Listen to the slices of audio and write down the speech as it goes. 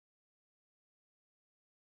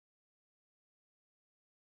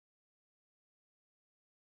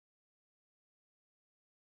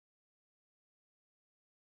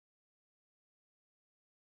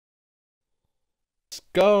Let's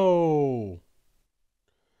go.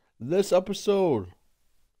 This episode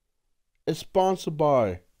is sponsored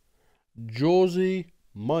by Jersey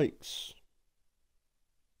Mike's.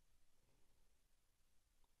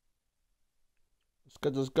 Let's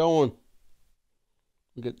get this going.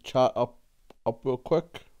 Get chat up real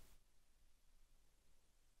quick.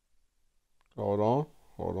 Hold on.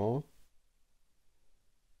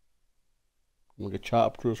 I'm gonna get chat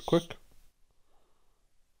up to this quick.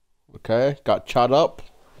 Okay, got chat up.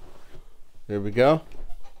 Here we go.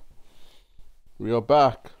 We are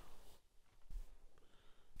back.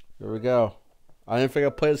 Here we go. I didn't think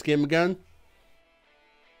I'd play this game again.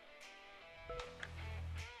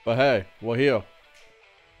 But hey, we're here.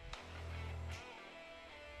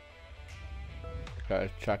 Okay,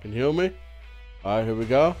 chat can hear me. Alright, here we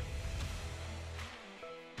go.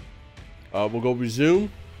 We'll go resume.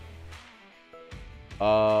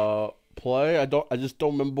 Play. I just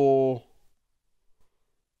don't remember.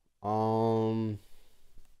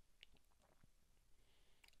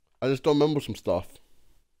 I just don't remember some stuff.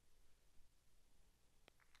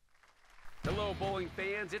 Hello, bowling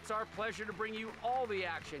fans. It's our pleasure to bring you all the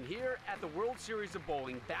action here at the World Series of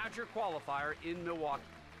Bowling Badger Qualifier in Milwaukee.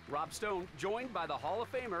 Rob Stone, joined by the Hall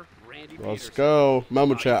of Famer, Randy Peterson. Let's go.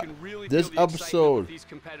 Remember, chat. Really this episode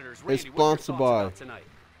is sponsored by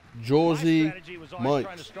Jersey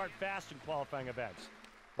Mike's.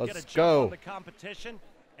 Let's go.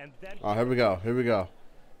 Oh, here we go. Here we go.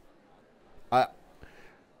 Here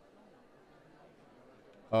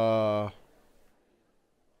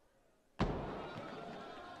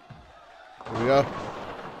we go.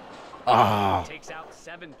 Takes out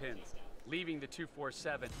 7 pins, leaving the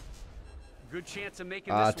 247. Good chance of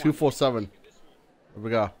making this 247. Here we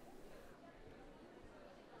go.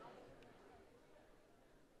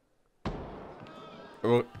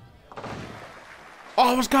 Oh,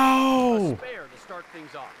 let's go! A spare to start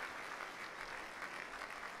things off.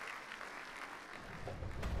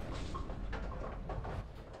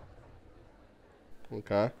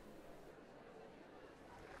 Okay.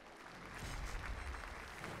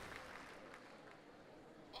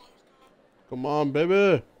 Come on,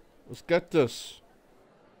 baby. Let's get this.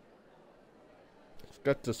 Let's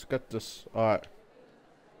get this. All right.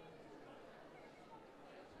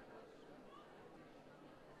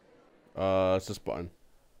 It's this button.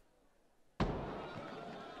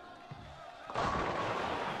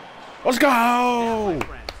 Let's go!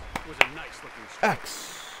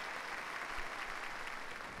 X.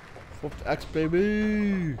 Flip to X,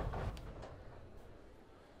 baby.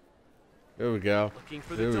 Here we go.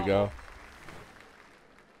 Here we go.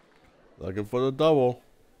 Looking for the double.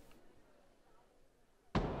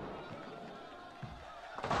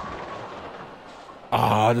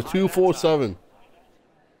 The 247.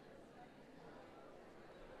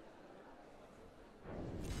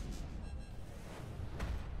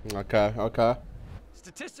 Okay.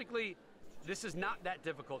 Statistically, this is not that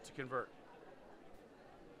difficult to convert.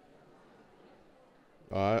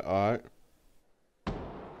 All right.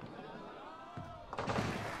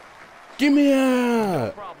 Give me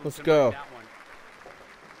that. Let's go.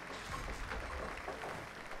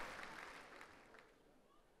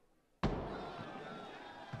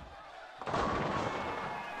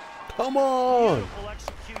 Come on. Beautiful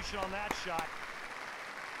execution on that shot.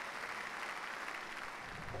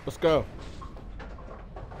 Let's go.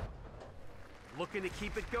 Looking to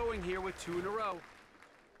keep it going here with 2 in a row.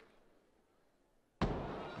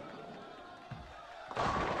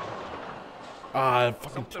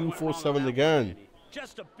 Fucking 247 again.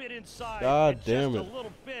 Just a bit inside. God damn it. Just a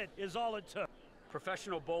little bit is all it took.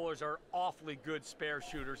 Professional bowlers are awfully good spare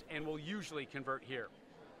shooters and will usually convert here.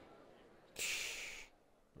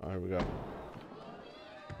 All right, here we go.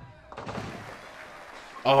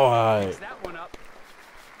 All right. That one up.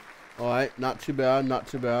 All right, not too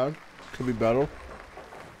bad. Could be better.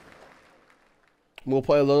 We'll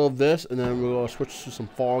play a little of this, and then we'll switch to some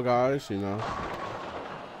Fall Guys, you know.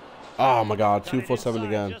 Oh my God, 247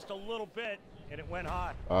 again. Just a little bit, and it went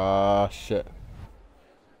high. Shit.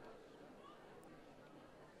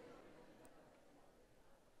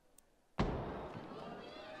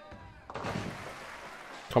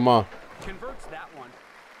 Come on. Converts that one.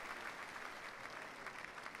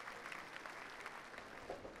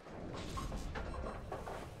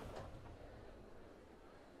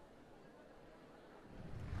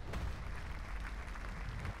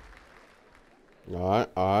 All right.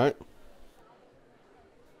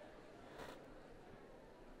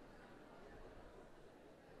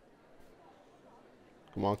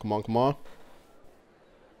 Come on. All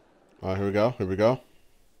right, here we go.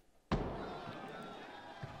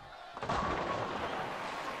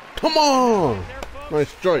 Come on! Nice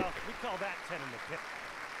strike. Well, we call that 10 in the pit.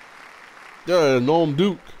 Yeah, Norm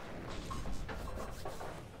Duke.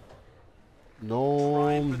 Trying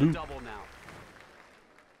Norm for the Duke. double now.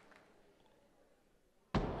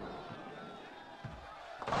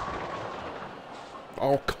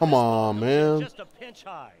 Oh, come on, man. Just a pinch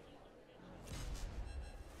high.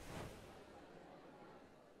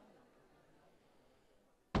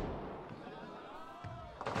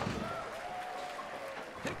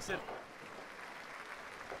 Picks it.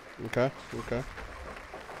 Okay, okay.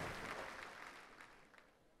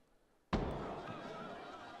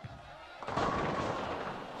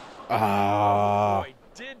 Ah, Boy,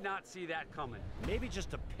 did not see that coming. Maybe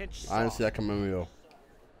just a pinch soft. I didn't see that coming, yo.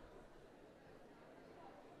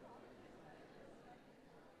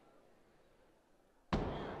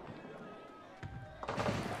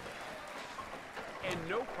 And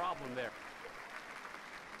no problem there.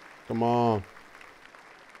 Come on.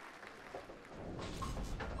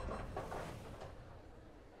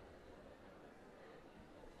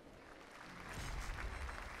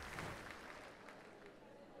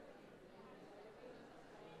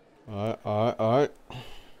 All right.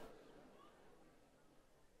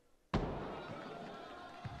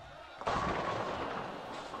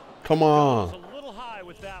 Come Goes on. a little high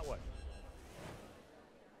with that one.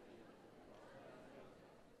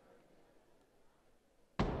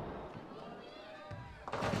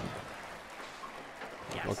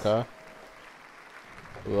 Yes. Okay.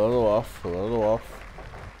 A little off, a little off.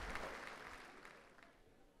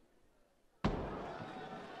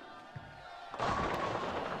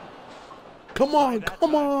 Come on,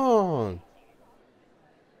 come on.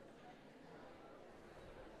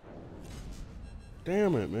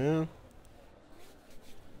 Damn it, man.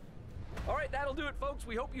 All right, that'll do it, folks.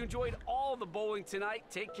 We hope you enjoyed all the bowling tonight.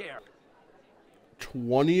 Take care.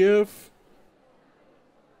 20th?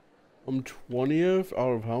 I'm 20th out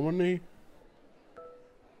of how many?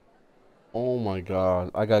 Oh my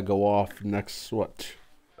god. I gotta go off next, what?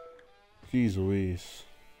 Jeez Louise.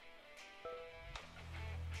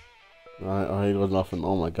 I got nothing.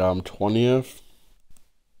 Oh my god, I'm 20th?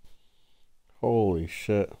 Holy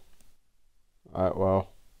shit. Alright, well.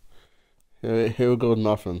 Here we go,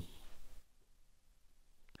 nothing.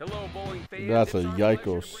 Hello, bowling fans. That's a It's our pleasure to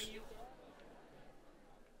yikos. bring you-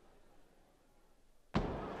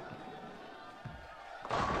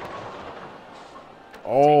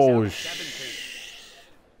 Oh, Takes out a 7-pin.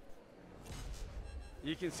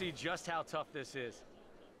 You can see just how tough this is.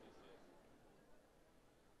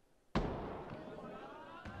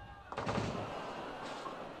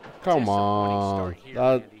 come Disappointing on. start here,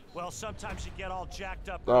 That, Andy. Well, sometimes you get all jacked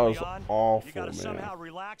up That early was on. awful, You gotta man. somehow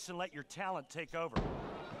relax and let your talent take over.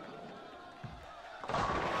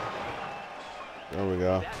 there we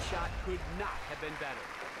go. That shot could not have been better.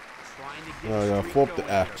 Trying to get There we a go. streak Flip going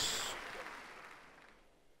the here. X.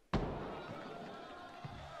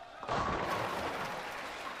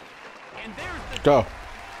 And there's the Go.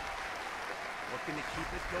 looking to keep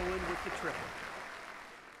it going with the triple.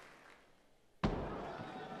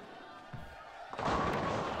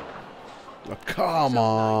 Oh, come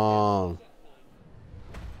on.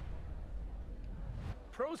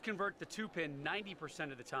 Pros convert the 2-pin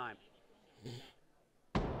 90% of the time.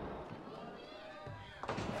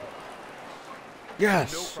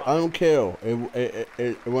 Yes, No I don't care.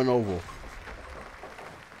 It went over.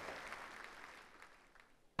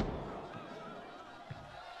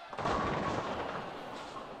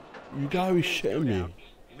 You gotta be Pins go shitting me. down,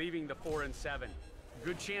 leaving the 4 and 7.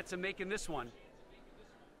 Good chance of making this one.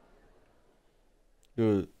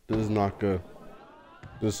 Dude, this is not good.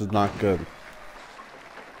 This is not good.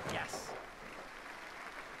 Yes.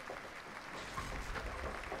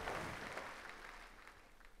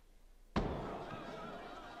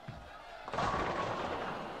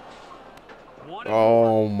 One and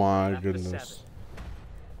Oh more. my Left the goodness. 7.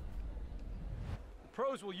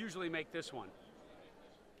 Pros will usually make this one.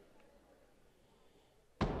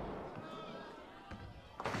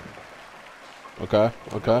 Okay,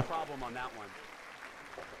 No okay. problem on that one.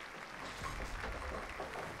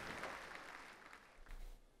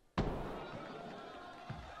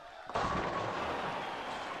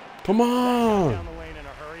 Come Down on. the lane in a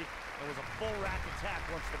hurry. It was a full rack attack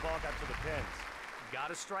once the ball got to the pins.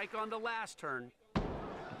 Got a strike on the last turn.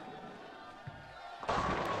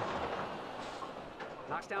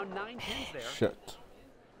 Knocks down 9 pins there. Shit.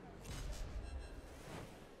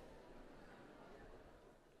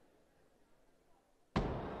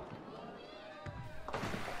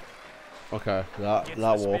 Okay, that Gets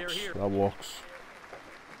the spare works. here. That works.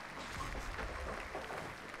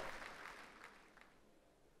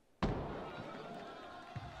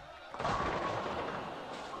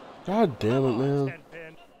 God damn it, man. 10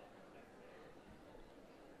 pin.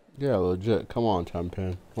 Yeah, legit. Come on, 10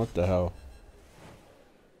 pin. What the hell?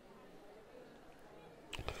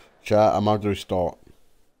 Chat, I'm about to restart.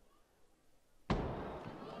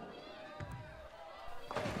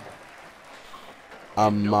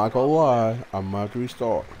 I'm not gonna lie. I'm about to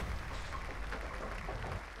restart.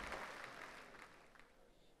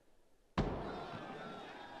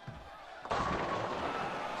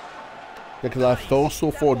 Because I fell so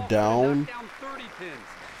far down. Down 30 pins.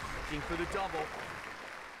 Looking for the double.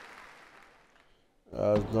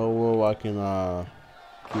 There's no way I can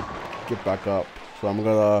get back up. So I'm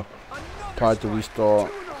gonna try to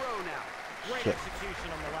restart. 2 in a row now. Great Shit.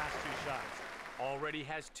 execution on the last 2 shots. Already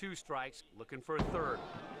has 2 strikes. Looking for a third.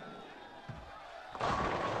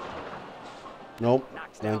 Nope.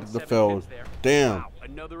 Knocks Didn't down get the 7 field. pins there. Damn. Wow,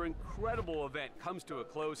 another incredible event comes to a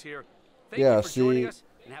close here. Thank Yeah, you for joining see- us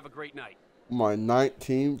and have a great night. My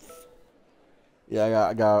 19th. Yeah,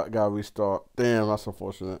 I gotta restart. Damn, that's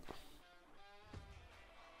unfortunate.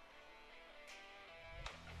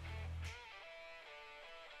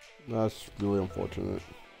 That's really unfortunate.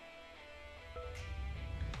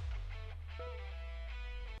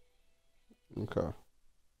 Okay.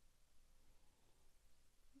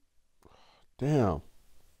 Damn.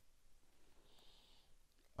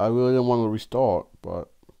 I really didn't want to restart,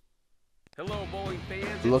 but Hello, bowling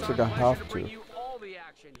fans. it looks It's like our I pleasure have bring to. you all the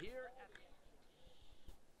action here at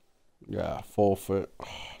Yeah, forfeit.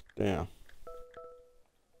 Damn.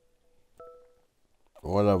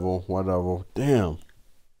 Whatever. Damn.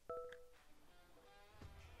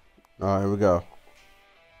 Alright, here we go.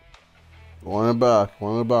 One it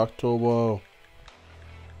back, Turbo.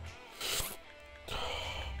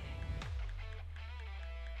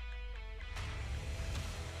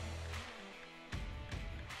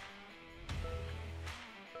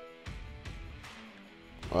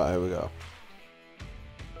 Alright, here we go.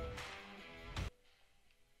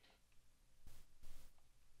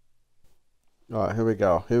 Alright, here we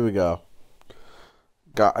go.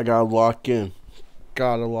 I gotta lock in.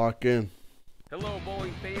 Hello,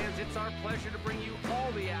 bowling fans. It's our pleasure to bring you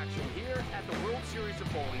all the action here at the World Series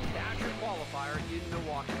of Bowling Badger Qualifier in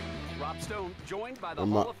Milwaukee. Rob Stone, joined by the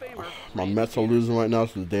Hall of Famer. My Randy Mets are Peters. losing right now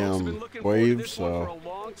to the Folks have been damn looking forward to Waves, this one for so a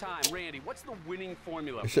long time. Randy, what's the winning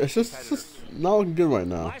formula? it's for just competitors? not looking good right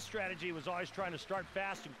now. My strategy was always trying to start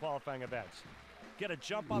fast in qualifying events. Get a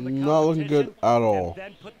jump on the Not looking good competition, at all. and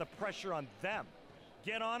then put the pressure on them.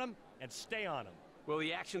 Get on them and stay on them. Well,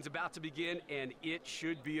 the action's about to begin, and it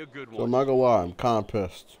should be a good So one. I'm not gonna lie, I'm kinda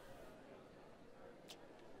pissed.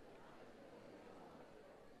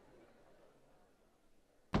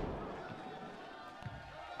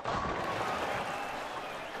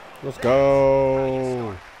 Let's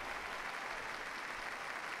go.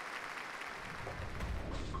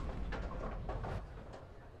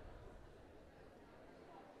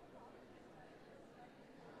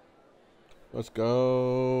 Let's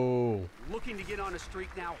go. Looking to get on a streak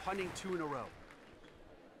now, hunting 2 in a row.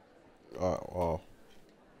 Well.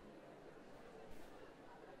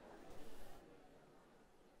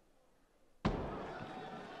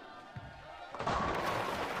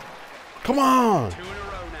 Come on. 2 in a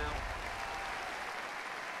row now.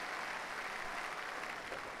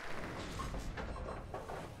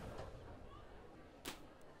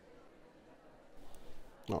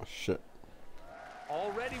 Oh shit.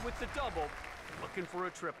 Already with the double, looking for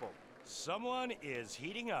a triple. Someone is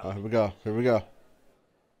heating up. Here we go. Here we go.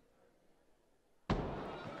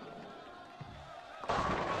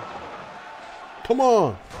 Come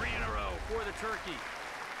on. 3 in a row for the turkey.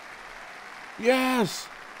 Yes.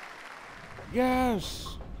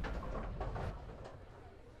 Yes.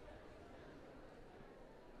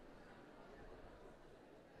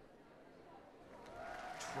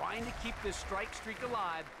 Trying to keep this strike streak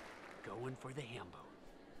alive, going for the ham bone.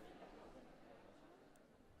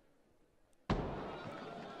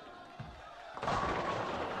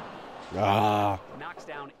 Ah. Knocks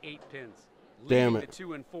down 8 pins. Damn Leading it. to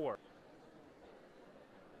 2 and 4.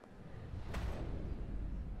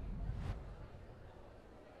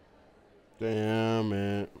 Damn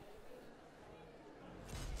it.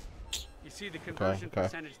 You see the conversion okay.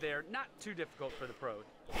 percentage there. Not too difficult for the pros.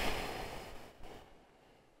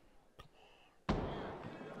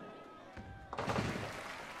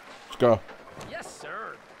 Let's go. Yes,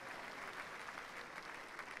 sir.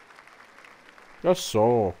 Yes,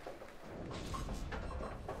 so.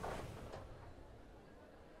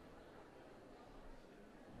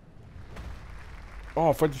 Oh,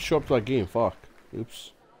 I forgot to show up to that game. Fuck.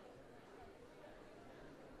 Oops.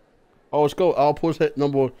 Oh, let's go. Outpost hit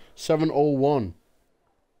number 701.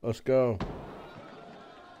 Let's go.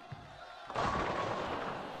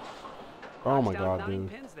 Oh Knocks my down god, 9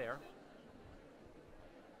 dude. pins there.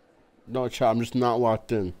 No, chat, I'm just not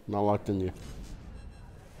locked in. Not locked in you.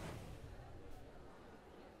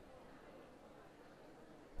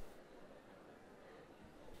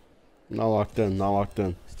 Not locked in, not locked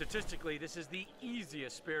in. Statistically, this is the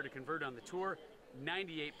easiest spare to convert on the tour,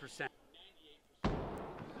 98%.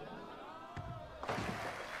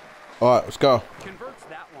 Alright, let's go. Converts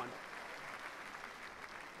that one.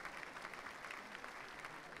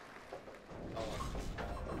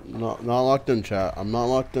 Not locked in, chat. I'm not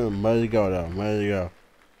locked in. I'm ready to go, though. I'm ready to go.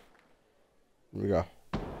 Here we go.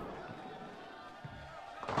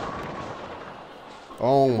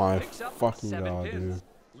 Oh my Picks up fucking 7 god, pins,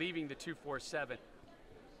 dude. leaving the 247.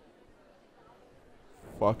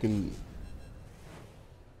 Fucking.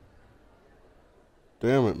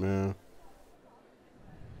 Damn it, man.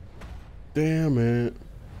 Damn it.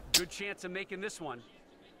 Good chance of making this one.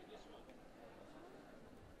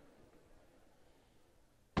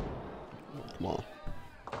 Come on.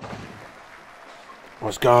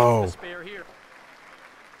 Let's go. The spare here.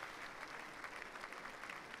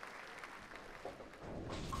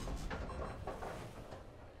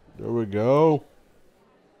 There we go.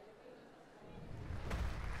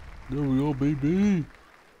 There we go, baby.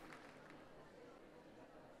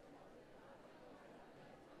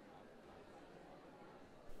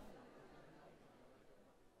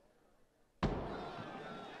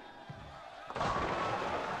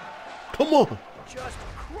 Come on. Just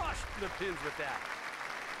crushed the pins with that.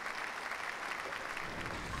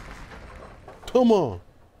 Come on.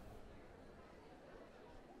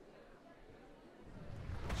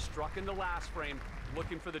 Struck in the last frame,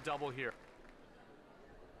 looking for the double here.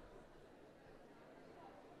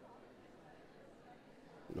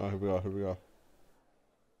 Oh, here we go, here we go.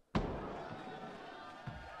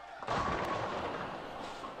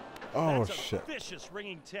 Oh, That's shit. a vicious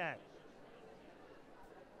ringing 10.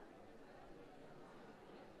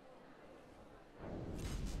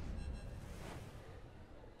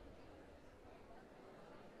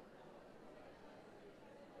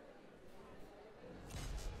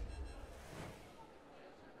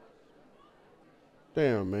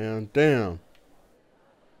 Damn, man. Damn.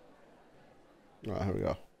 All right, here we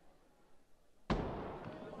go.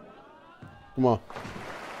 Come on.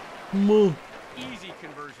 Come on. Easy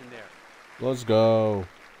conversion there. Let's go.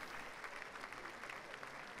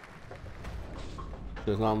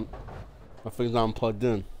 Cause my thing's not plugged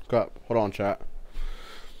in. Crap. Hold on, chat.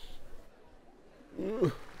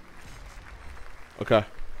 Okay.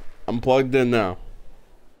 I'm plugged in now.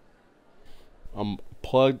 I'm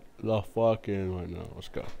plugged the fuck in right now. Let's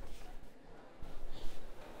go.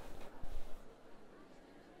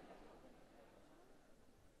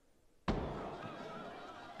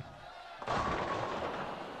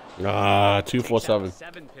 Ah, 247.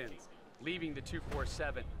 7 pins, leaving the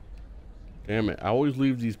 247. Damn it. I always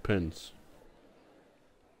leave these pins.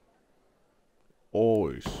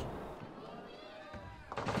 Always.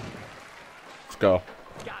 Let's go.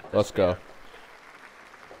 Let's go.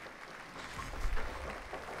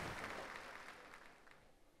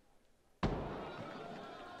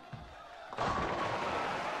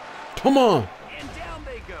 Come on. And down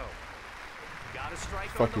they go. Got a strike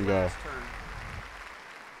Fucking on the go. last turn.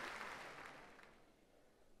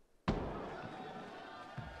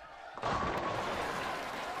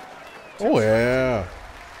 Oh, yeah.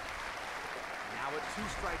 Now at 2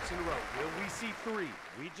 strikes in a row. Will we see 3?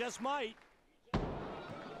 We just might.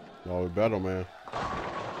 Oh, we better, man.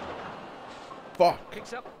 Fuck.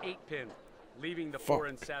 Picks up 8 pins, leaving the Fuck. 4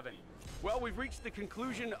 and 7. Well, we've reached the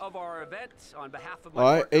conclusion of our event. On behalf of my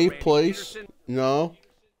All right, partner, 8th Randy place. Peterson, No.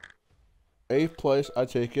 8th place. I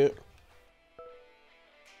take it.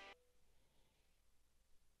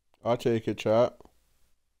 I take it, chat.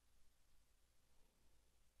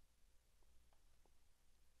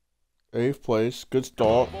 Eighth place. Good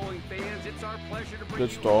start. bowling fans, it's our pleasure to bring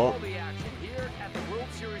Good you start. all the action here at the World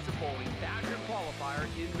Series of Bowling Badger Qualifier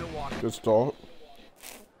in Milwaukee. Good start.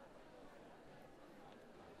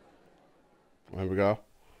 There we go.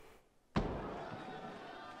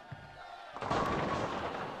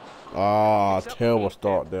 Ah, Picks up terrible 8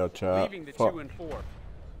 start pins, there, chat. leaving the Fuck. 2 and 4.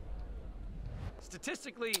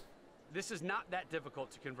 Statistically, this is not that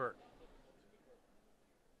difficult to convert.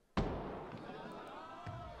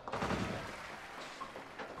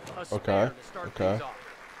 A spare Okay, to start okay. things off.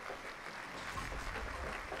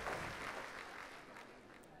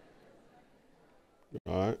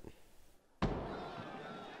 All right.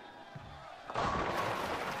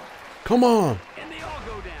 Come on. And they all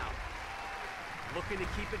go down. Looking to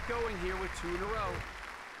keep it going here with 2 in a row.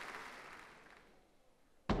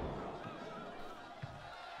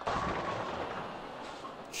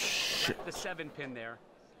 shit. The 7-pin there.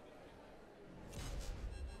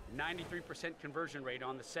 93% conversion rate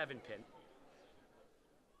on the 7-pin.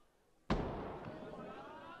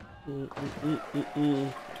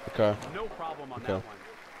 Okay. No problem on Okay. that one.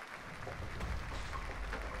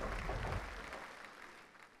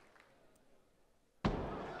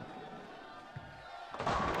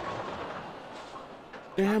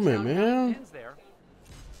 Damn it, man. Pins there.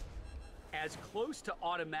 As close to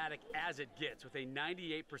automatic as it gets with a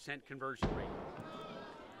 98% conversion rate.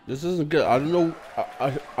 This isn't good. I don't know.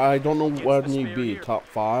 I don't know Gets what I the need to spare be. here. Top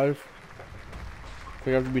 5? I think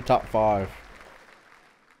I have to be top 5.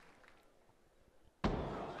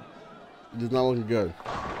 It is not looking good.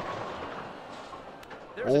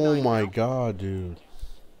 There's a Oh 9 my count. god, dude.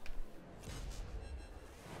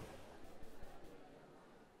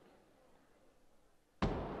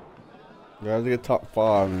 I have to get top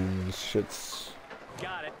 5 and this shit's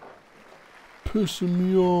Got it. pissing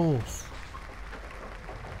me off.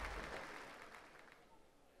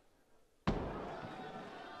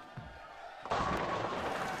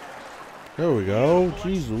 There we go.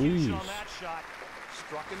 Jeez Louise. On that shot.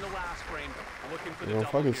 Struck in the last frame. Looking for the You know, if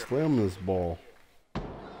I double can here. slam this ball.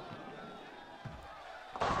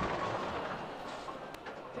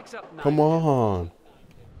 Picks up 9. Come on.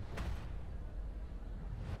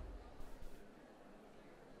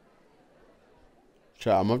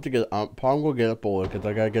 Chat, I'm gonna have to get. I'm probably gonna get up early because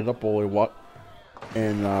I gotta get up early. What?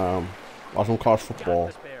 And watch some college Got football.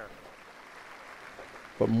 the spare.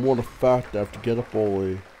 But more the fact that I have to get up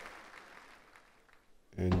early.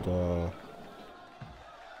 And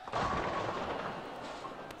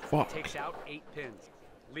fuck. Takes out 8 pins,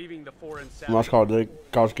 leaving the 4 and I 7. missed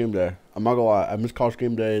college game day. I'm not gonna lie. I missed college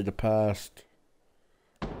game day the past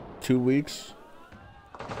 2 weeks.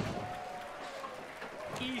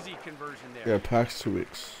 Easy conversion there. Yeah, past 2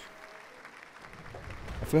 weeks.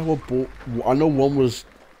 I forgot what ball. I know one was.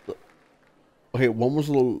 Okay, one was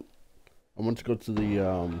a little. I went to go to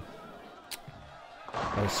the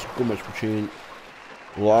scrimmage between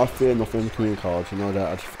Lafayette and Northern Community College. You know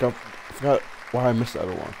that. I forgot why I missed the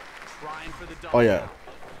other one. Trying for the double. Oh yeah, now.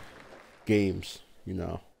 games. You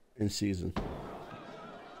know, in season.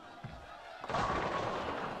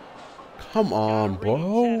 Come on, Got a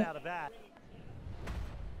ringing 10 bro. out of that.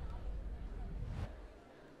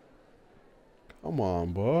 Come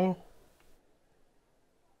on, bro.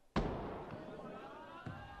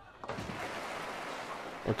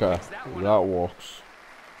 Okay, that works.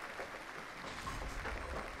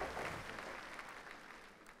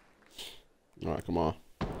 All right, come on.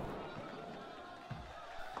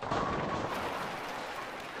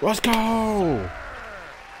 Let's go.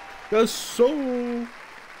 Let's so.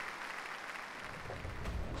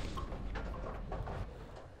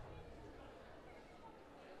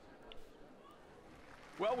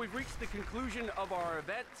 Well, we've reached the conclusion of our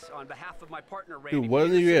event. On behalf of my partner, Randy Dude, what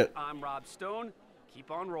did you Peterson, get? I'm Rob Stone.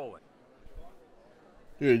 Keep on rolling.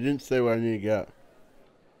 Dude, you didn't say what I need to get.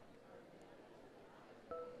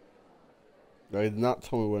 I did not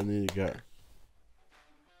tell me what I need to get.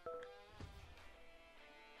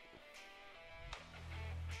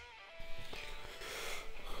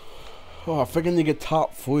 Oh, I figured to get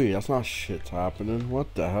top 3. That's not shit's happening.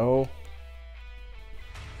 What the hell?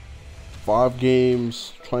 5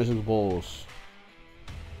 games, 26 balls.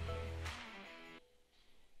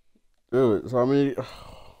 Dude, so I mean,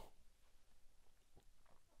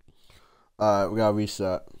 alright, we gotta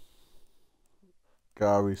reset.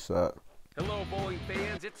 Gotta reset. Hello, bowling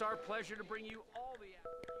fans. It's our pleasure to bring you all the...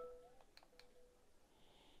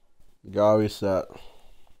 Gotta reset.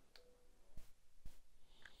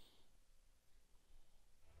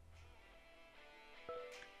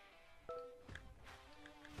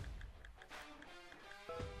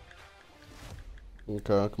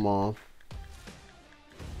 Okay, come on.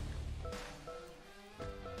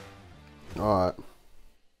 Alright.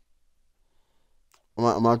 I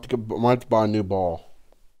might have to buy a new ball.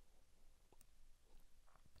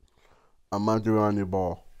 I might have to buy a new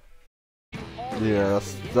ball. Yeah,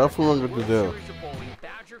 that's definitely what I'm going to do. World Series of Bowling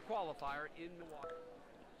Badger qualifier in Milwaukee.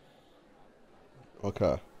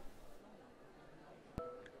 Okay.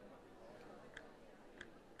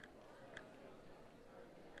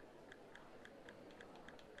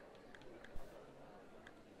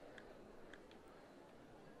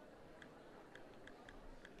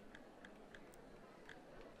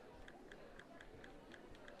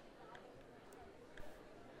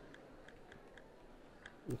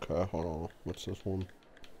 Okay, hold on. What's this one?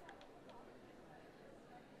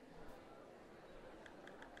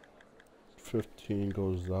 $15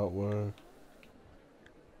 goes that way.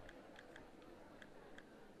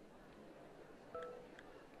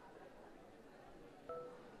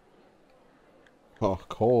 Of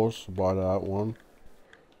course, buy that one.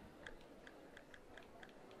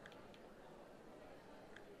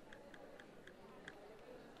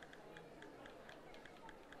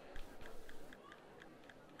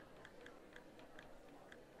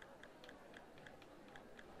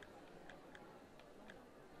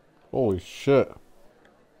 Holy shit.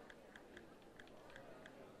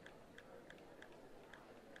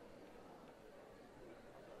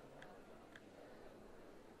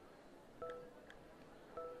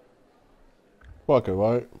 Fuck it,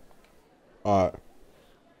 right? Alright.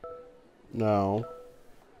 Now.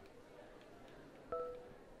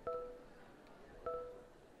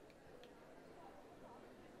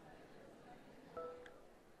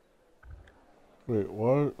 Wait,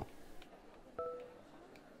 what?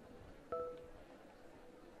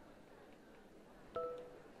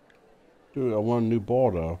 Dude, I want a new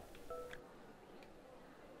ball though.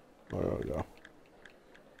 Oh, there we go.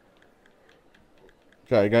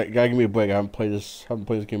 Okay, gotta give me a break. I haven't played this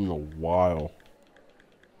game in a while.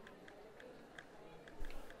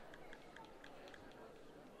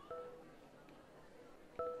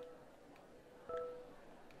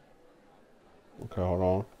 Okay, hold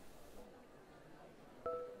on.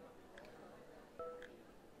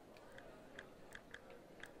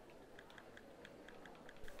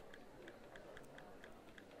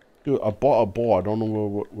 Dude, I bought a ball. I don't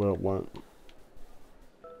know where it went.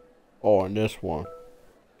 Oh, and this one.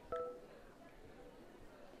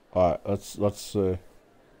 Alright, let's see.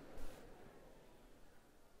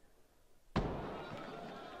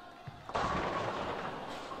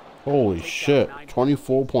 Holy shit,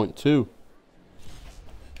 24.2.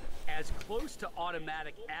 As close to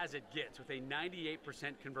automatic as it gets with a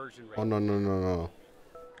 98% conversion rate. Oh, no.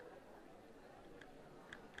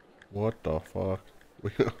 What the fuck?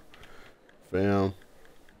 Fam.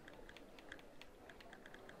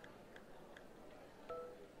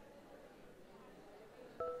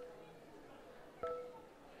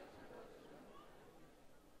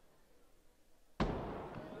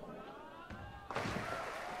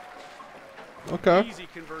 Okay. Easy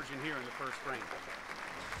conversion here in the first frame.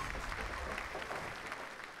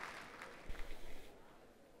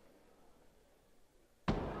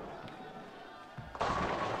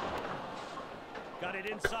 Got it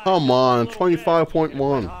inside. Come on,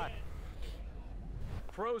 25.1.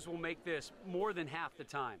 Pros will make this more than half the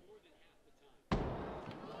time.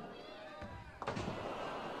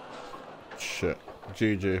 Shit.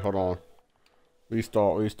 GG, hold on.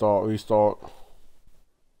 Restart.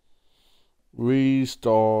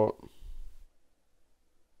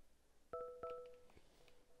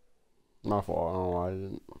 My fault. I don't know why I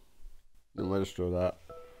didn't register that.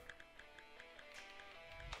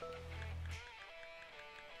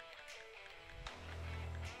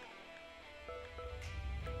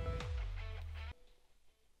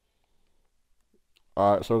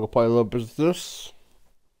 Alright, so we'll play a little bit of this.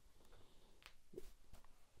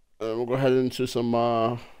 And we'll go ahead into some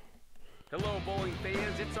Hello, bowling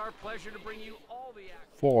fans. It's our pleasure to bring you all the action.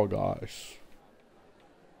 Fall Guys.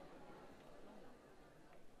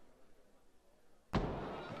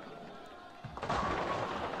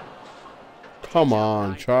 Come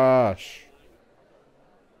on, trash.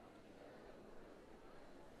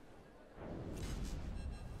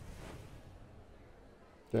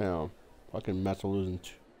 Damn. Fucking Mets are losing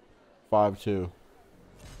 5-2.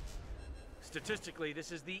 Statistically, this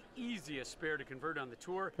is the easiest spare to convert on the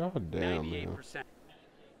tour. God damn, 98%. man.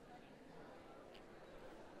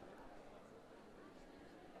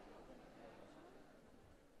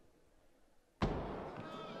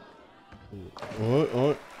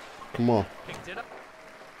 What? Come on. Picked it up.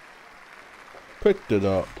 Picked it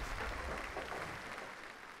up.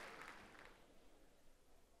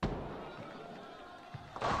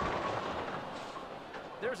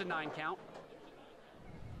 There's a 9 count.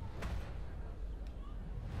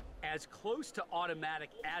 As close to automatic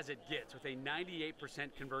as it gets with a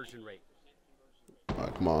 98% conversion rate. All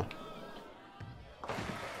right, come on.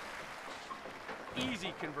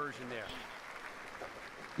 Easy conversion there.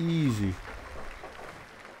 Easy.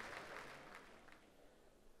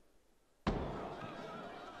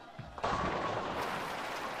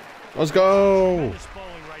 Let's go. Tremendous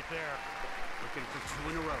bowling right there. Looking for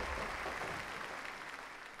 2 in a row.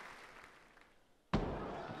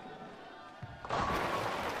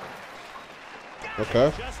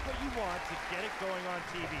 Okay. Just what you want to get it going on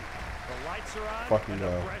TV. The lights are on Fucking and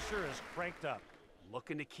go. the pressure is cranked up.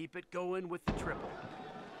 Looking to keep it going with the triple.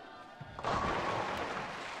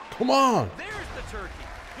 Come on. There's the turkey.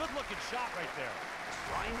 Good looking shot right there.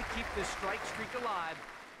 Trying to keep this strike streak alive.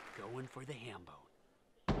 Going for the ham bone.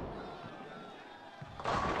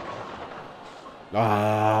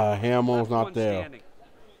 Ah, Hamill's Left not one there. standing.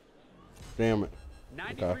 Damn it.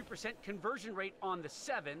 93% conversion rate on the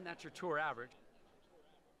 7. That's your tour average.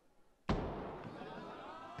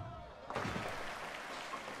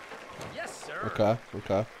 Yes, sir. Okay,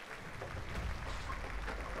 okay.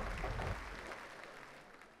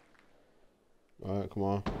 All right, come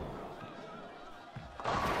on.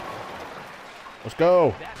 Let's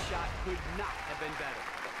go. That shot could not have been better.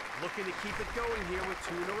 Looking to keep it going here with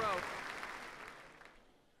 2 in a row.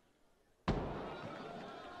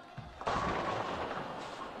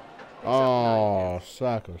 Oh,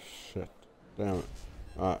 sack of shit. Damn it.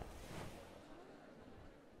 All right.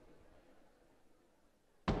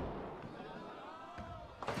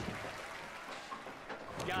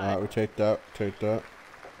 All right, we take that. Take that.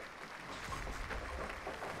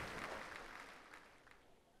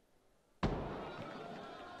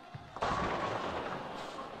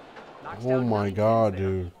 Oh my God,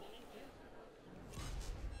 dude.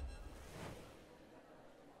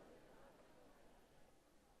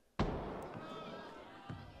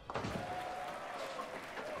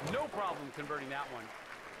 No problem converting that one.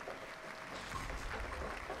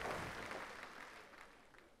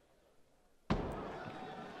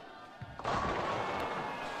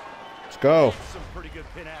 Let's go. Some pretty good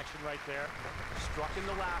pin action right there. Struck in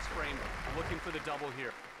the last frame. Looking for the double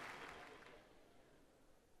here.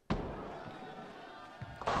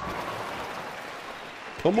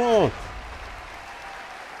 Come on.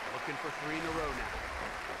 Looking for 3 in a row now.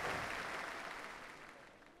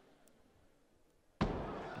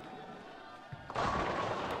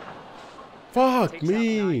 Fuck Takes out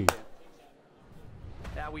me. 9 pins.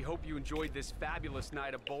 Now we hope you enjoyed this fabulous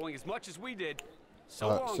night of bowling as much as we did. So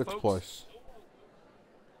All right, long, 6th folks. place.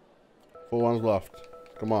 4 ones left.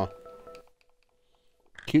 Come on.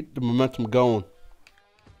 Keep the momentum going.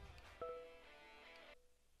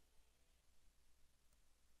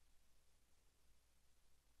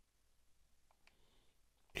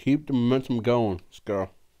 Keep the momentum going. Let's go.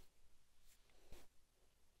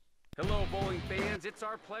 Hello, bowling fans. It's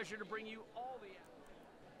our pleasure to bring you all the...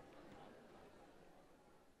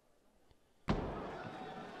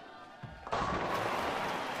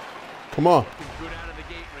 Come on. Looking good out of the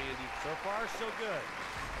gate, Randy. So far, so good.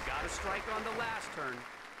 Got a strike on the last turn.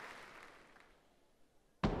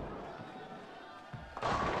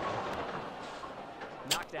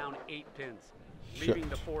 Knocked down 8 pins, leaving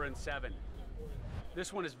the 4 and 7.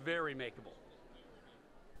 This one is very makeable.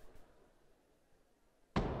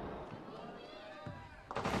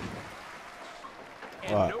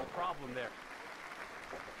 And Right. no problem there.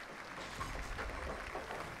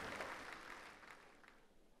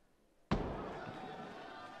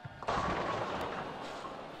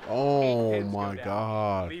 Oh 8 pins my go down,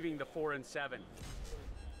 God. leaving the 4 and 7.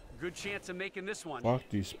 Good chance of making this one. Fuck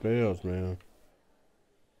these spells, man.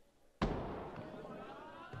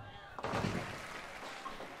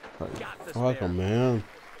 Got this Fuck there. 'em, man.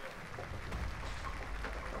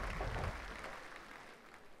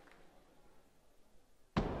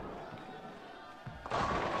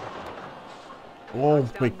 Oh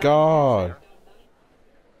Knocks my down 9 God. pins there.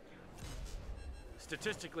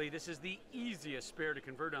 Statistically, this is the easiest spare to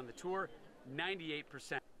convert on the tour,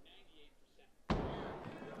 98%.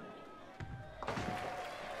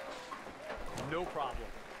 No problem.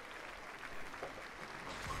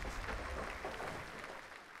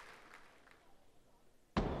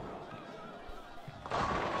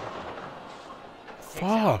 Takes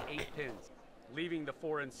out Fuck. 8 pins, leaving the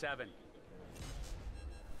 4 and 7.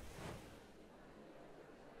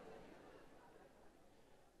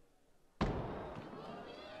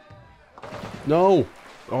 No.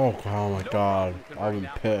 Oh my No God. problem I'll converting be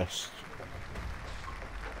that one. pissed.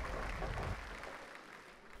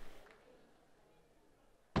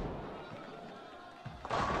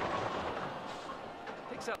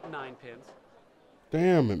 Picks up 9 pins.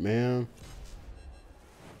 Damn it, man.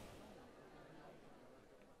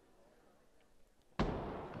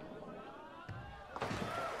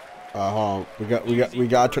 Hold on. We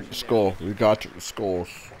got to check the score. We got to check the scores.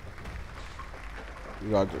 We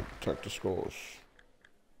got to check the scores.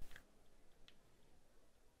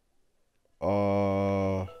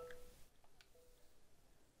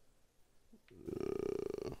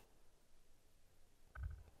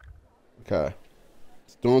 Okay.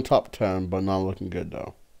 Still in top 10, but not looking good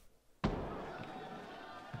though.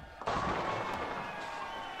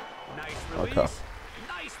 Nice release. Okay.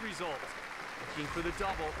 Nice result. Looking for the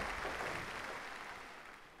double.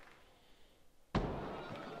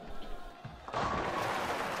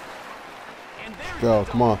 And there's Go,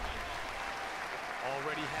 the come double. on.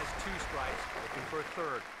 Already has 2 strikes. Looking for a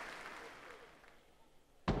third.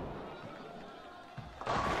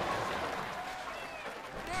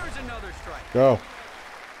 Go.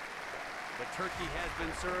 The turkey has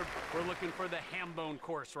been served. We're looking for the ham bone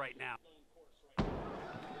course right now.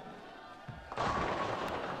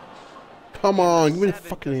 Come on, give me the 7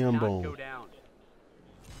 fucking does ham not bone. go down.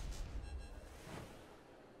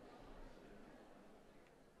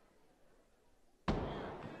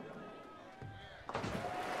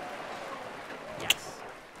 Yes.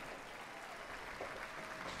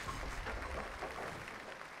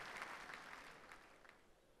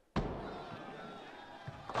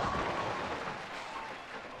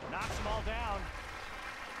 Knocks them all down.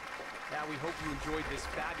 Yeah, we hope you enjoyed this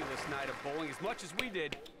fabulous night of bowling as much as we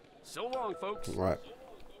did. So long, folks. Right.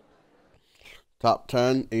 Top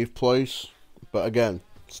 10, 8th place. But again,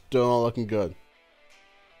 still not looking good.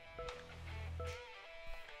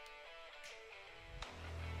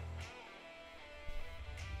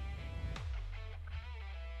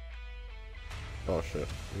 Oh shit.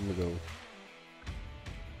 Here we go.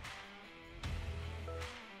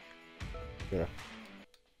 Yeah.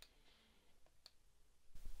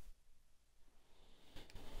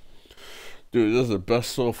 Dude, this is the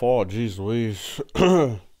best so far. Jeez Louise.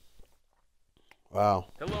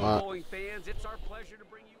 Wow. Hello, bowling fans. It's our pleasure to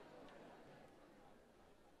bring you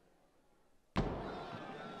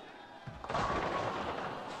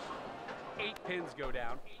 8 pins go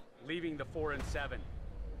down, leaving the 4 and 7.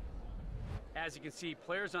 As you can see,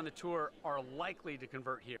 players on the tour are likely to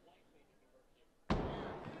convert here.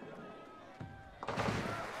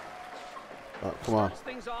 Come on. Starts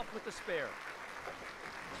things off with the spare.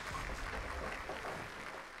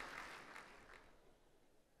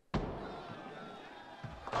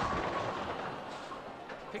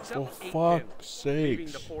 Picks For up 8 fuck's pins, leaving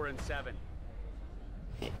sakes. the 4 and 7.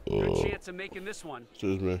 Good chance of making this one.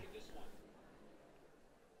 Excuse me.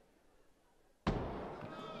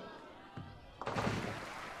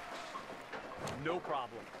 No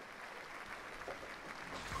problem.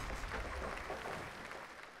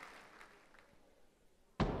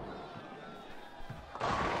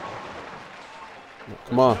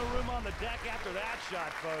 Come on. No room on the deck after that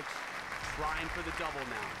shot, folks. Trying for the double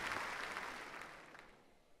now.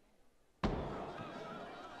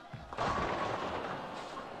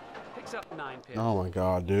 Picks up 9 pins. Oh my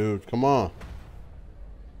god, dude. Come on.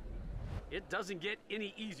 It doesn't get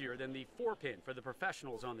any easier than the 4 pin for the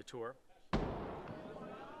professionals on the tour.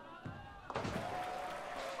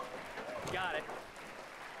 Got it.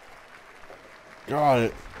 Got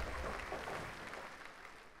it.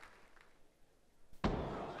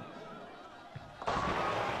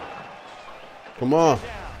 Come on. Down.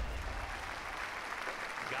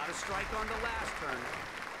 Got a strike on the last turn.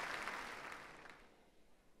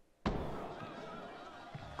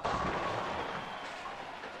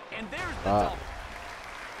 And there's the double.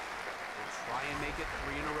 We'll try and make it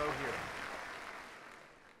 3 in a row here.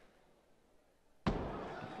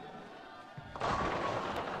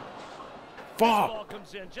 Fuck. Ball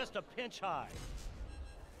comes in just a pinch high.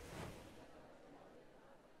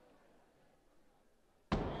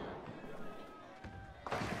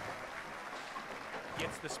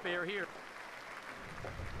 Gets the spare here.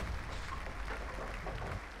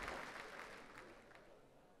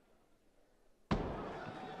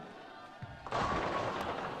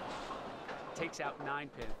 Takes out 9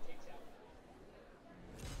 pins.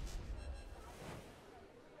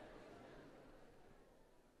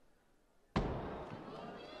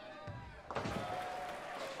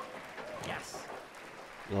 Yes.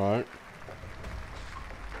 All right.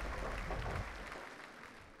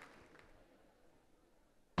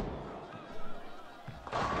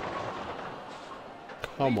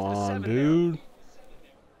 Come Leaves the on, 7 there. dude.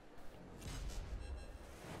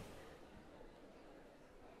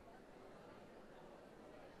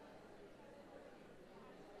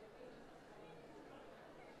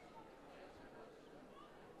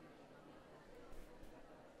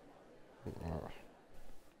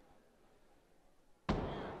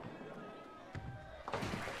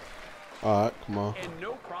 All right, come on. And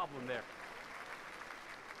no problem there.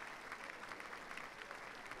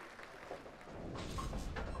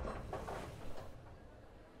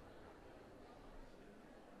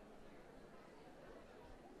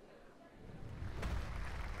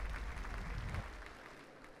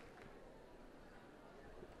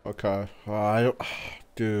 Okay.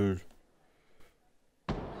 Dude.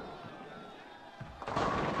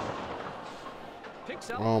 Picks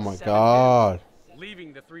up Oh my 7 god. pins,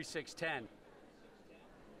 leaving the 3-6-10.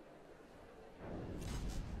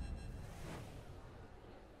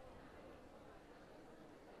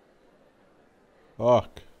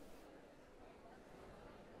 Fuck.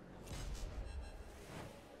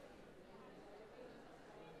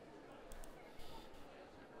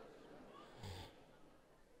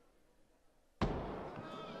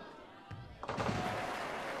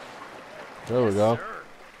 There we Yes, go. sir.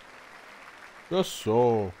 Just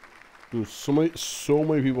so, dude, so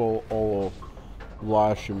many people all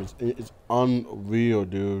live stream. It's unreal,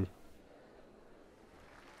 dude.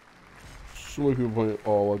 So many people playing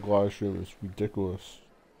all like live stream. It's ridiculous.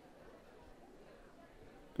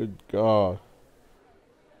 Good God.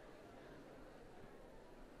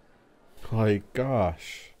 Like,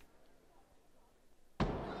 gosh.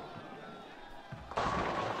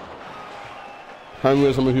 I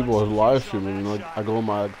mean, so many people are live streaming, and like I go on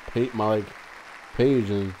my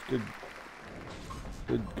page, and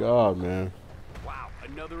good God, man. Wow,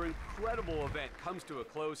 another incredible event comes to a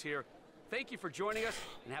close here. Thank you for joining us,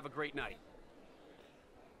 and have a great night.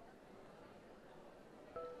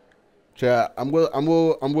 Chat, I'm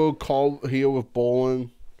gonna call here with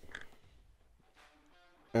bowling,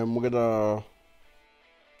 and we're gonna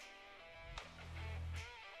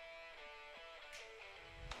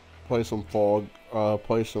play some fog,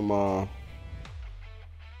 play some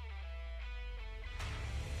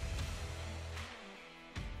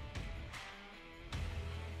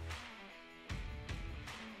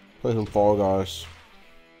Fall Guys.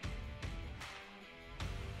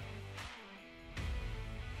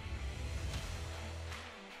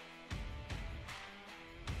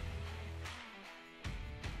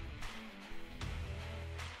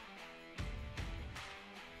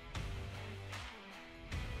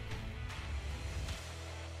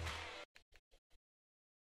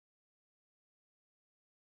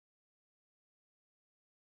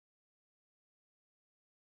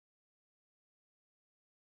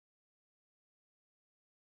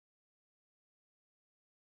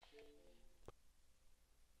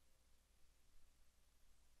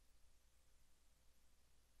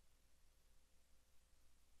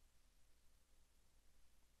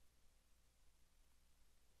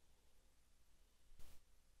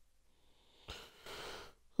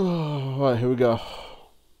 All right, here we go.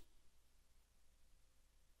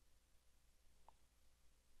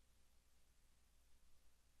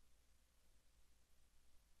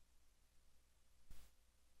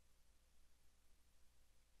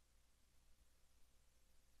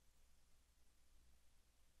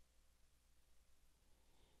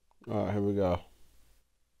 All right, here we go.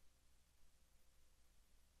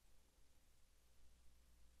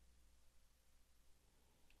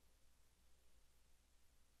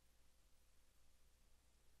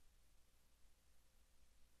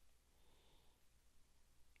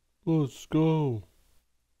 Let's go.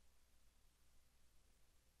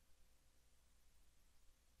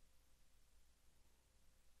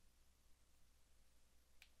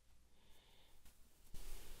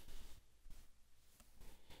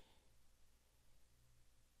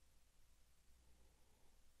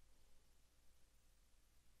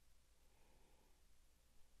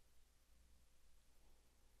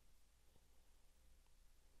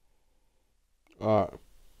 All right.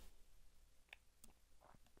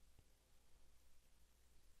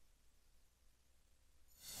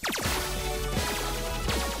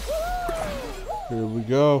 Here we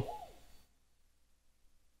go.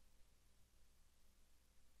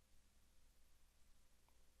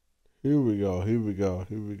 Here we go. Here we go.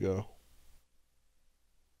 Here we go.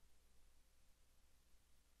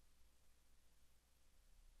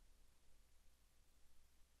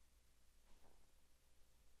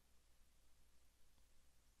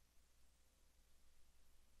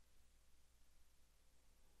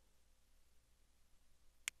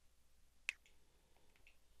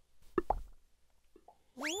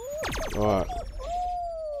 All right.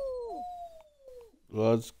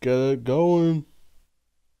 Let's get it going.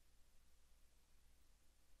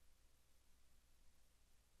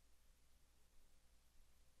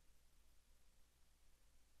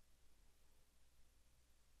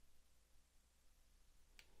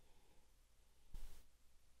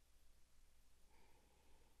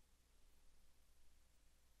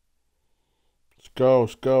 Let's go.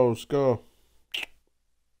 Let's go. Let's go.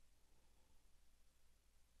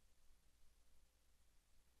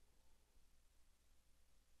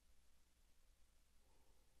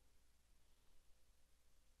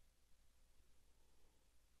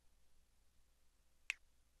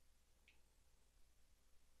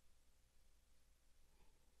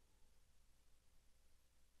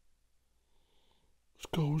 Let's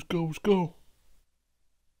go. Let's go. Let's go.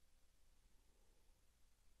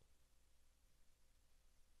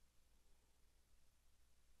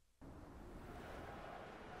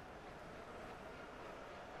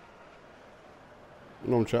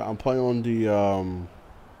 No, chat. I'm playing on the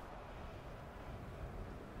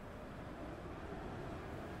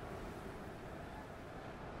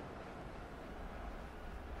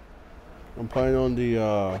I'm playing on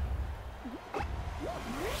the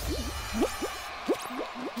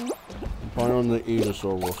Find on the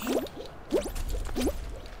Edosaurus.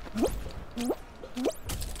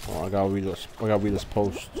 Oh, I gotta read this. I gotta read this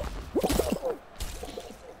post.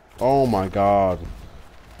 Oh my god.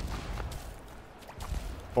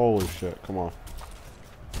 Holy shit, come on.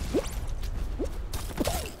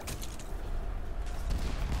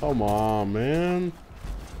 Come on, man.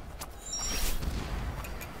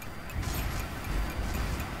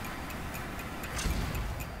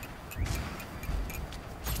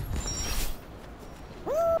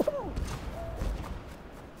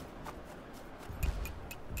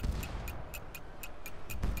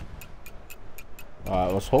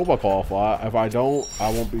 Alright, let's hope I qualify. If I don't,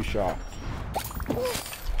 I won't be shocked.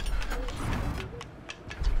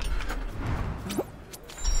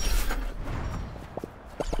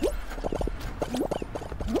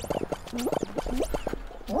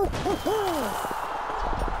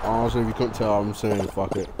 Honestly, if you couldn't tell, I'm saying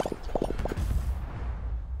fuck it.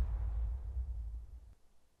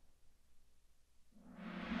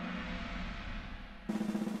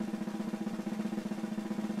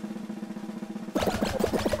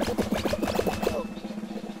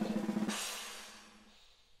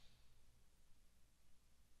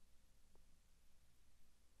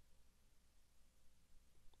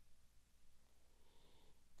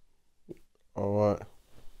 Alright.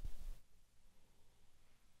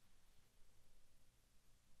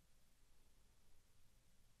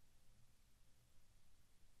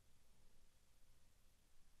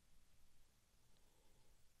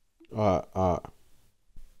 Alright.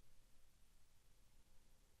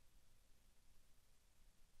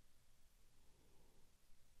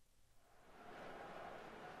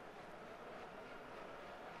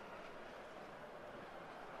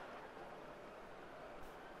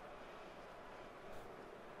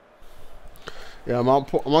 Yeah, I'm not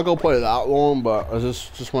gonna play that long, but I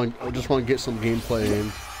just want to get some gameplay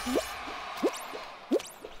in.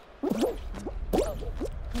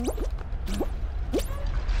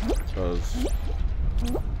 Cause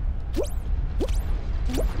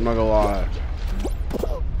I'm not gonna lie,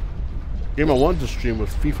 game I wanted to stream was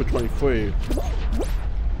FIFA 23,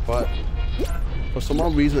 but for some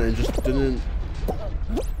odd reason it just didn't.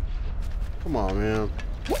 Come on, man.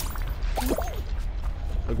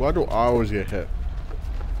 Like, why do I always get hit?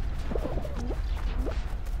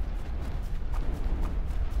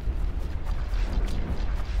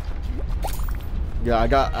 Yeah, I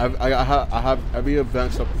have every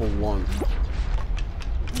event except for one.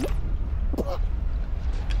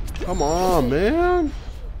 Come on, man.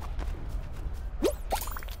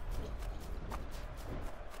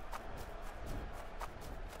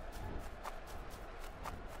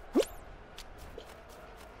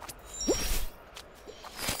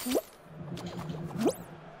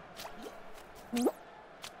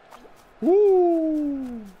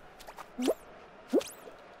 Woo!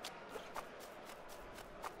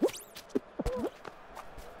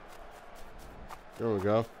 There we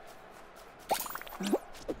go.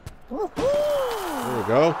 There we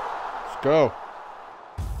go. Let's go.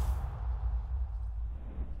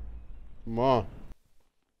 Come on.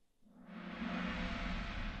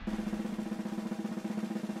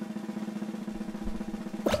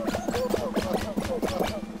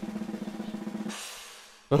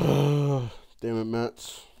 Damn it,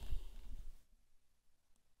 Mets.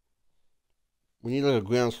 We need like a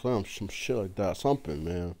grand slam, some shit like that. Something,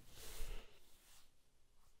 man.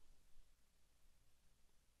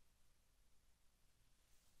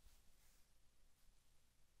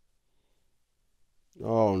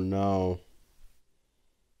 Oh no.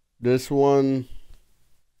 This one.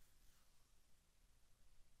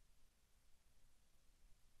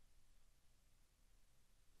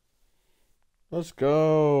 Let's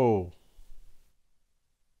go.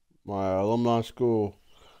 My alumni school,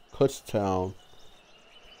 Kutztown,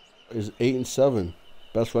 is 8-7.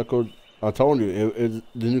 Best record. I told you, it's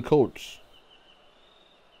the new coach.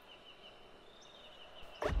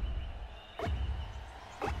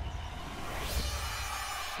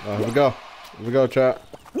 Here we go. Here we go, chat.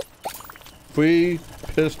 3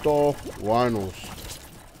 pissed off Rhinos.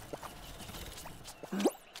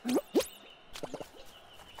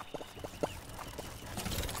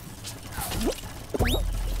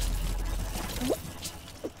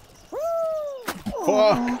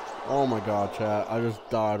 Fuck! Oh my god, chat. I just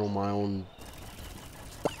died on my own.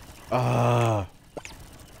 Ah.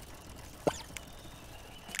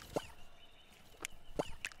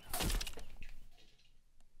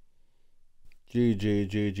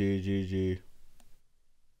 GG.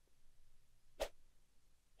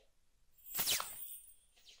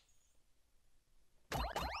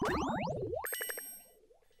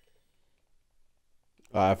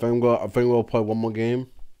 I think we'll play one more game.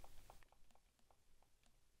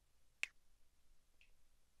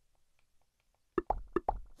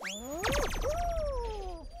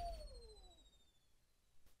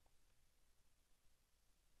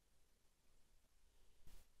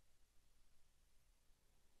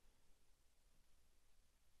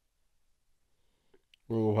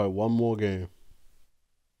 We're gonna play one more game.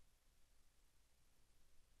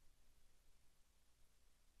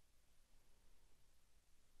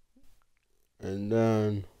 And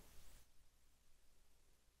then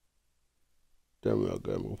we'll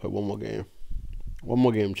go. We'll play one more game. One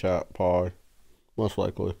more game, chat, probably. Most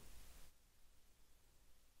likely.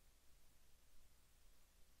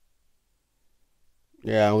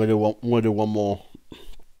 Yeah, I'm gonna do one more.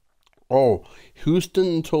 Oh,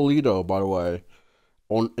 Houston Toledo, by the way,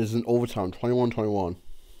 is in overtime, 21-21,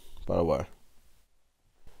 by the way.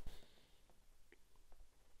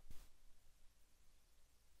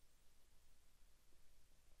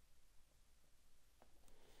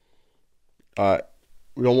 Alright.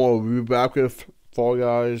 We'll be back with Fall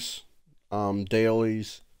Guys,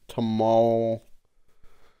 dailies tomorrow.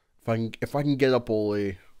 If I can get up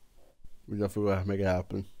early, we definitely will make it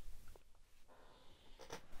happen.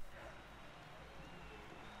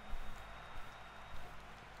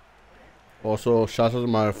 Also, shout out to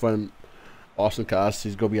my friend Austin Cass.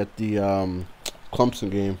 He's gonna be at the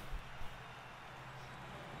Clemson game.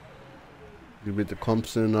 He'll be at the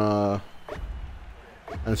Clemson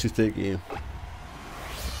NC State game.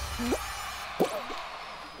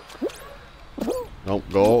 Nope,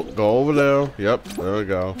 go over there. Yep, there we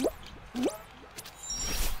go.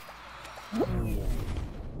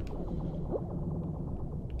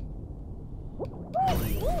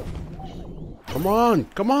 Come on,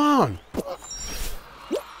 come on!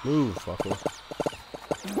 Move, fucker.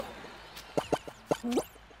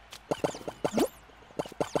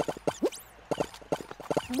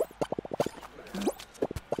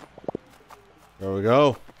 There we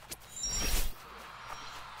go.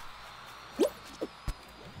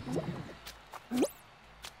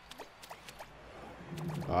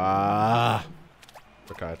 Ah.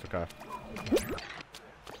 It's okay, it's okay.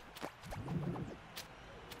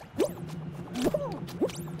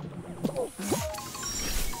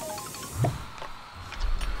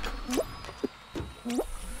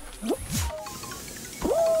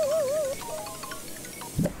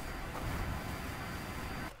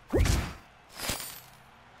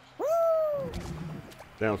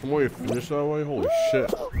 Damn, somebody finished that way? Holy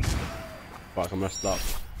shit. Fuck, I messed up.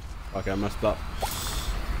 Okay, I messed up.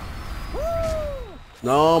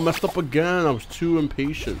 No, I messed up again. I was too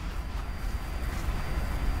impatient.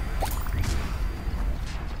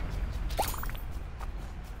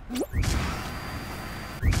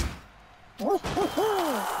 There we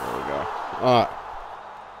go. Alright.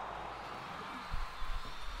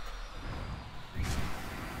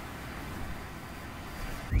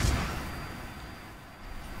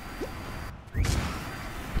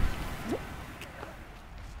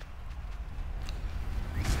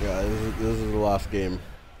 Yeah, this is the last game.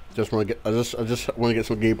 Just want to get. I just want to get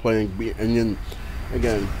some gameplay and then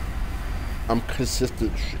again, I'm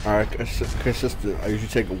consistent. Alright, consistent. I usually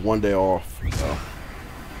take one day off. So.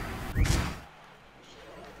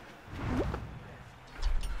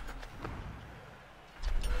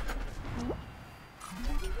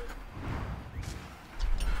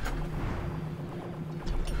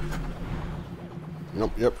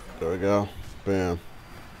 Yep. There we go. Bam.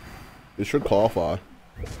 It should qualify.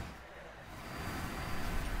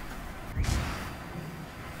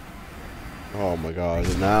 Oh my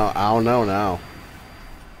god, now, I don't know now.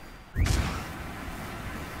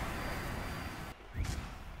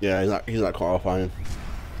 Yeah, he's not qualifying.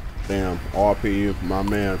 Damn, RP, my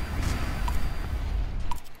man.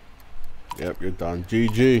 Yep, you're done.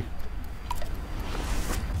 GG.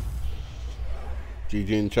 GG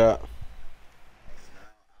in the chat.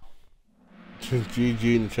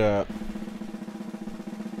 GG in the chat.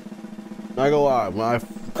 Not gonna lie,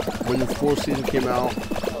 when the full season came out,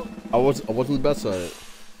 I wasn't the best at it.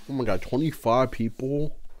 Oh my god, 25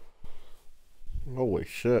 people? Holy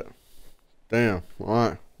shit. Damn.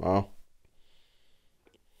 Alright. Wow.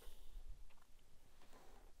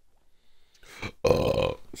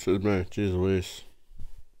 Excuse me. Jeez Louise.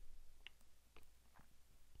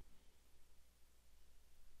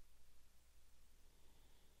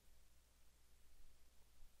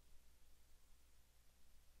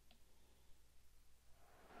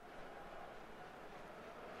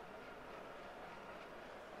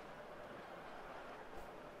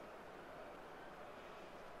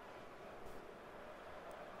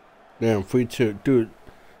 Damn, free two, dude.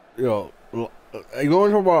 Yo, You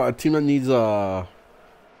want to talk about a team that needs I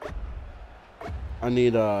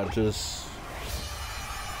need just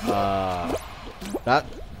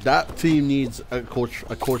that team needs a coach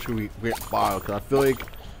who get fired, because I feel like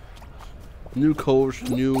new coach,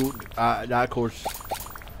 that coach.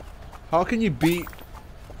 How can you beat,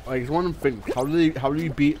 like, it's one of the things, how do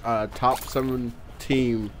you beat a top 7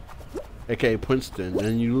 team, aka Princeton,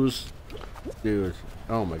 and you lose, dude?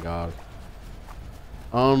 Oh my god,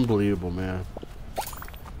 unbelievable, man,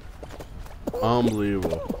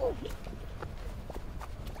 unbelievable.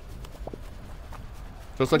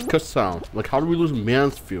 Just like Kutztown. Like, how do we lose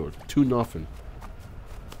Mansfield 2-0?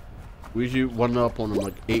 We usually 1-up on them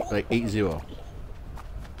like 8-0.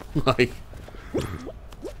 Like,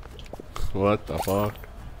 what the fuck?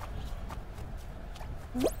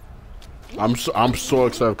 I'm so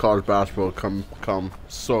excited for college basketball come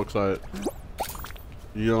so excited.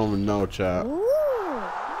 You don't even know, chat.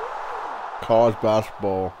 College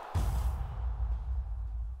basketball.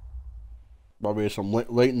 Probably some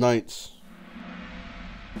late nights.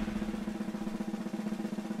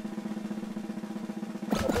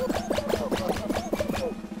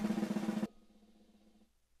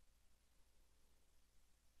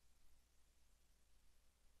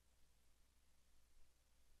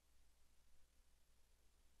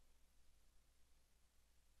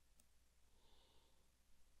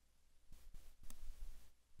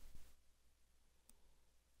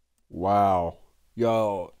 Wow.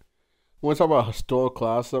 Yo, want to talk about a historic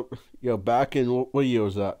class? Yo, back in, what year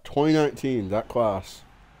was that? 2019, that class.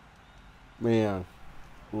 Man,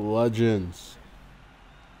 legends.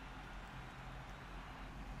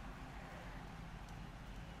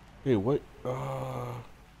 Hey, what?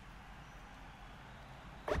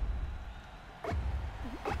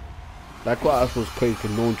 That class was crazy,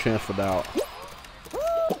 because no one transferred out.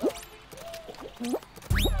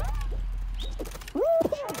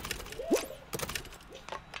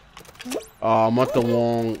 I'm at the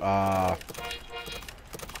wrong,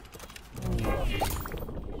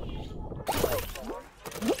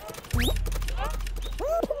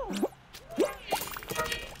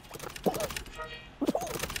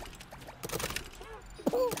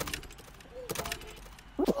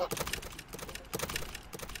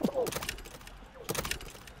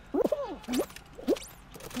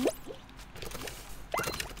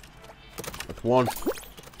 that's one.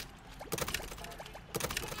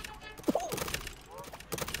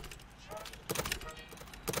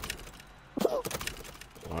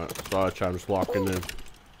 Alright, I'm just walking in.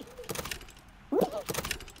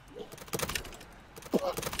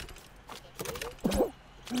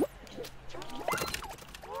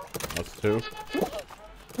 That's 2.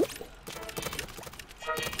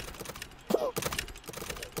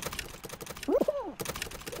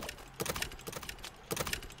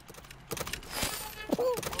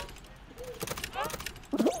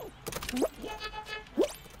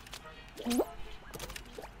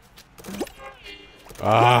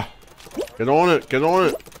 Ah, get on it, get on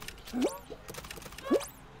it.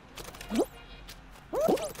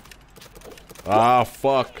 Ah,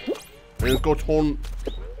 fuck. Let's go turn.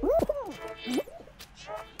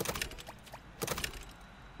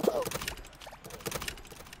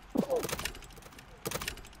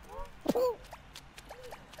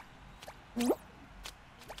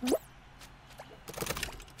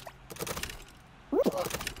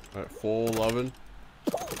 Alright, 4-11.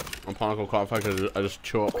 I'm probably gonna qualify because I just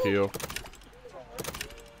chill up here.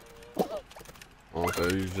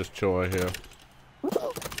 Okay, you just chill right here.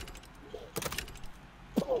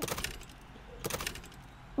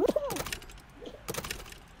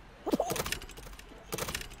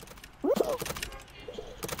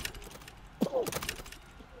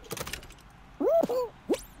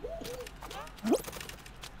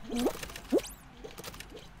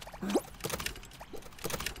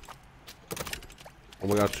 Oh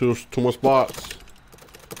my god, two more spots.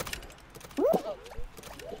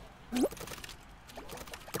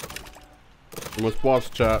 Two more spots,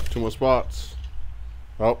 chat. 2 more spots.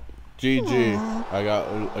 Oh, GG. I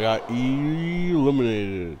got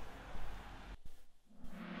eliminated.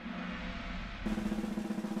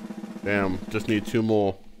 Damn, just need 2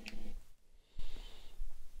 more.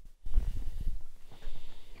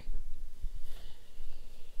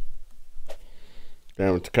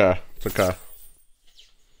 Damn, it's okay. It's okay.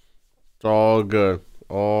 It's all good.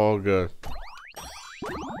 All good.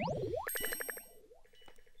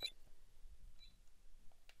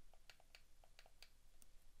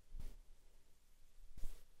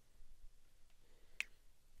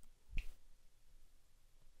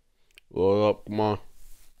 Load up, come on.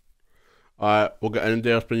 Alright, we'll get in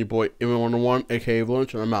there. It's been your boy, Imran101, aka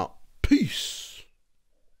Lunch, and I'm out. Peace.